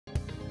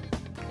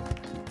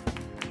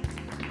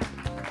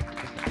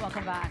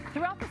Welcome back.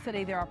 Throughout the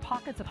city, there are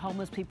pockets of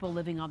homeless people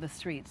living on the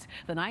streets.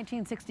 The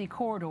 1960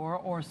 corridor,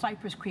 or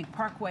Cypress Creek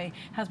Parkway,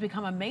 has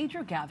become a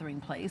major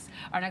gathering place.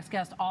 Our next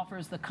guest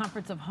offers the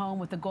comforts of home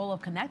with the goal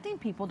of connecting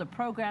people to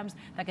programs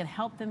that can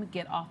help them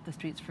get off the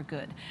streets for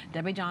good.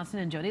 Debbie Johnson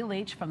and Jodie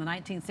Leach from the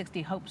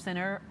 1960 Hope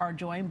Center are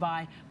joined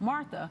by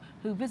Martha,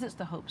 who visits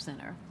the Hope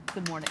Center.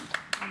 Good morning.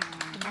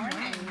 Good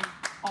morning.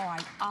 All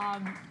right.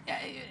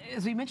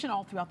 As we mentioned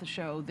all throughout the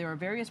show, there are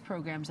various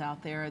programs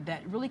out there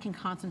that really can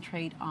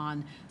concentrate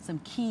on some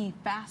key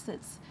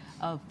facets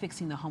of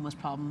fixing the homeless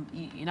problem.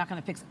 You're not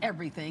going to fix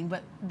everything,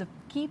 but the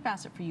key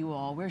facet for you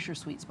all, where's your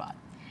sweet spot?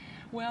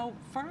 Well,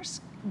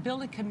 first,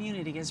 building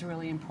community is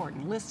really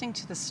important. Listening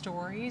to the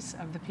stories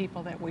of the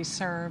people that we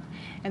serve,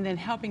 and then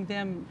helping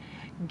them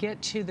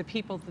get to the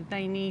people that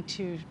they need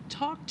to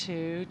talk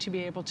to be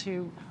able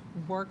to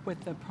work with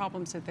the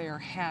problems that they are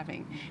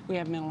having. We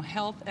have mental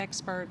health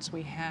experts,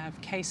 we have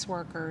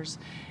caseworkers,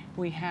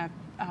 we have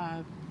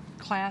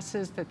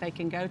classes that they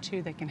can go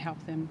to that can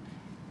help them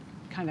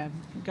kind of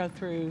go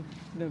through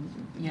the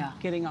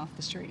getting off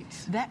the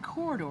streets. That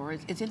corridor,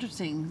 it's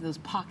interesting, those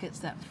pockets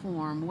that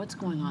form. What's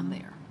going on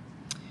there?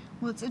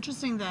 Well, it's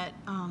interesting that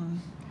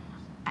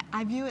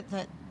I view it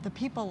that the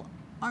people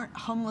aren't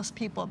homeless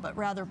people, but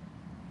rather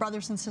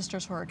brothers and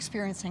sisters who are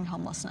experiencing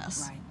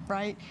homelessness,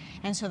 right?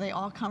 And so they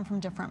all come from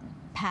different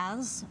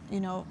paths, you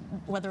know,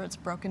 whether it's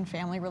broken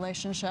family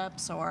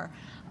relationships or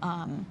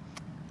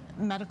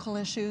medical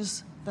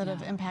issues that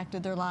have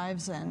impacted their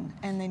lives, and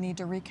they need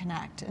to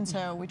reconnect. And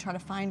so we try to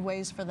find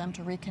ways for them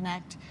to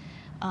reconnect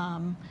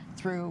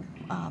through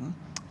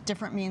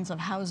different means of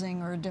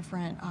housing or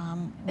different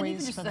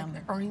ways for them.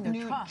 Earning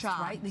their trust, jobs,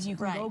 right? That you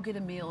can go get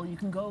a meal, you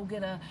can go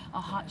get a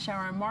hot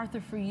shower. And Martha,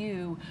 for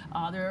you,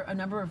 there are a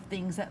number of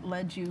things that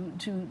led you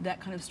to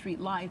that kind of street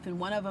life. And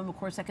one of them, of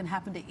course, that can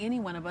happen to any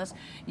one of us.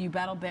 You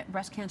battled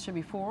breast cancer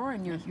before,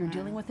 and you're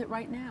dealing with it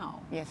right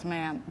now. Yes,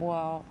 ma'am.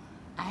 Well,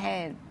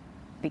 I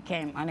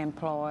became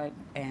unemployed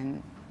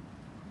and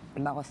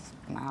lost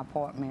my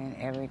apartment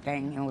and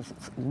everything, and was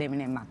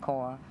living in my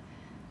car.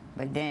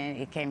 But then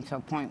it came to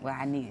a point where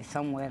I needed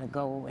somewhere to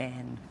go,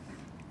 and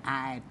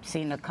I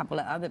seen a couple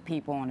of other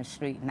people on the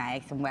street, and I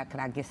asked them where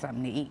could I get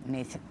something to eat, and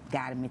they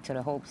guided me to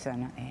the Hope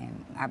Center,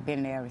 and I've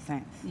been there ever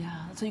since. Yeah,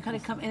 so you kind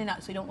of come in and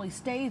out, so you don't really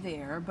stay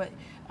there, but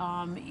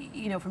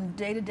you know, from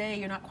day to day,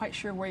 you're not quite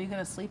sure where you're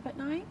going to sleep at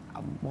night?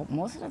 Well,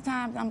 most of the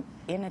times I'm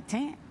in a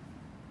tent.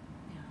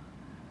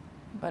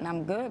 But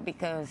I'm good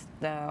because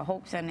the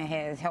Hope Center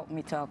has helped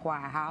me to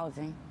acquire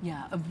housing.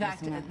 Yeah, in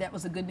fact, that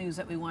was the good news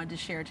that we wanted to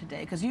share today.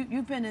 Because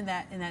you've been in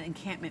that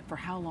encampment for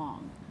how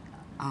long?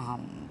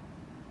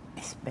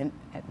 It's been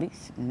at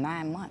least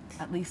 9 months.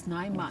 At least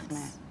 9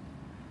 months.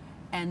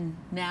 And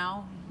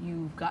now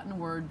you've gotten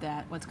word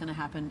that what's going to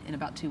happen in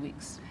about 2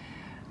 weeks.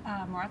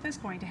 Martha's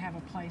going to have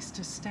a place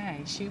to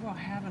stay. She will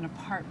have an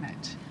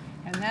apartment,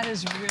 and that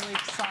is really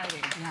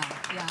exciting.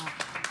 Yeah.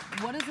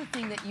 What is the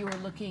thing that you are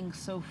looking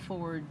so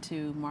forward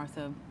to,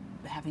 Martha,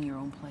 having your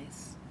own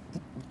place?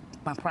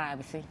 My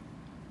privacy.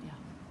 Yeah.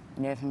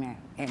 Yes, ma'am.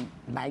 And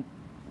like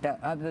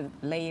the other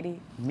lady,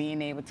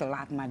 being able to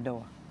lock my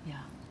door.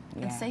 Yeah.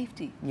 And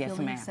safety. Yes,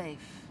 feeling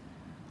safe.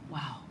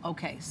 Wow.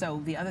 Okay.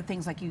 So the other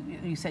things, like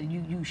you said,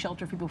 you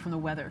shelter people from the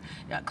weather,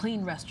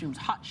 clean restrooms,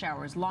 hot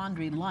showers,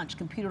 laundry, lunch,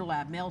 computer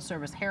lab, mail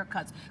service,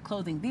 haircuts,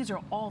 clothing. These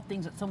are all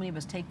things that so many of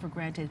us take for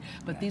granted,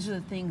 but these are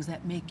the things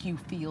that make you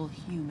feel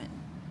human.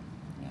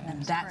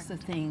 And that's the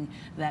thing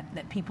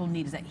that people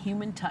need, is that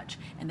human touch.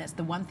 And that's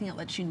the one thing that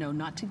lets you know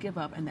not to give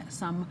up and that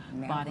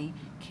somebody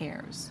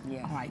cares.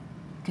 Yes. All right.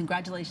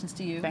 Congratulations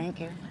to you. Thank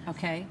you.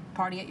 Okay.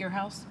 Party at your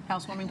house?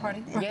 Housewarming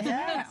party?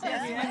 Yes.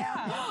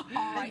 All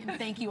right. And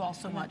thank you all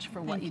so much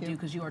for what you do,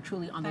 because you are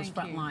truly on those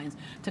front lines.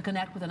 To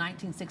connect with the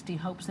 1960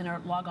 Hope Center,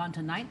 log on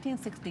to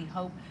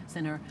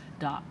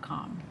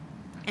 1960hopecenter.com.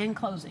 In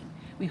closing,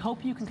 we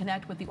hope you can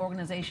connect with the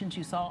organizations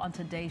you saw on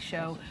today's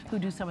show who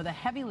do some of the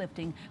heavy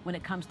lifting when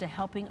it comes to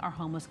helping our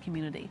homeless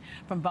community.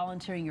 From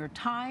volunteering your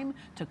time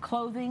to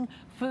clothing,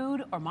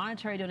 food, or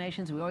monetary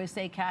donations, we always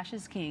say cash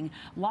is king.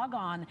 Log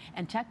on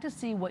and check to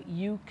see what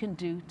you can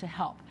do to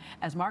help.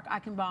 As Mark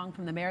Eichenbaum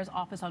from the Mayor's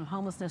Office on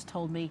Homelessness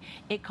told me,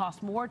 it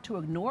costs more to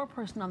ignore a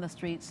person on the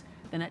streets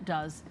than it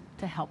does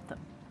to help them.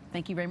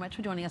 Thank you very much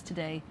for joining us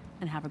today,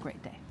 and have a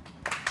great day.